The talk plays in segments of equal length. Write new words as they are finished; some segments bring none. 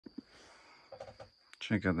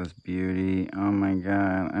Check out this beauty. Oh my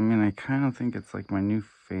god. I mean, I kind of think it's like my new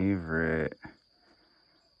favorite.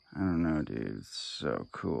 I don't know, dude. It's so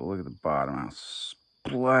cool. Look at the bottom. How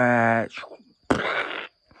splash.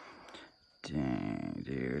 Dang,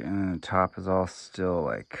 dude. And then the top is all still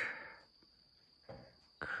like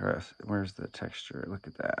crust. Where's the texture? Look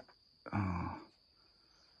at that. Oh,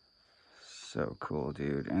 so cool,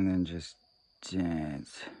 dude. And then just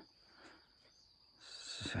dense.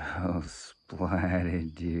 So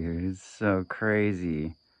splatted, dude. It's so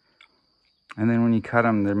crazy. And then when you cut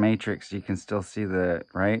them, the matrix, you can still see the,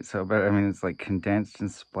 right? So, but I mean, it's like condensed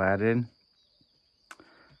and splatted.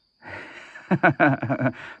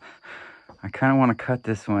 I kind of want to cut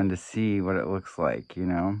this one to see what it looks like, you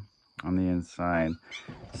know, on the inside.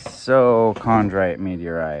 So Chondrite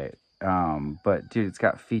Meteorite. But dude, it's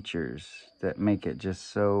got features that make it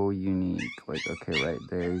just so unique. Like, okay, right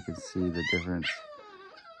there, you can see the difference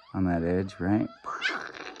on that edge, right?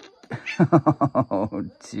 Oh,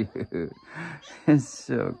 dude, it's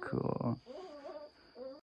so cool.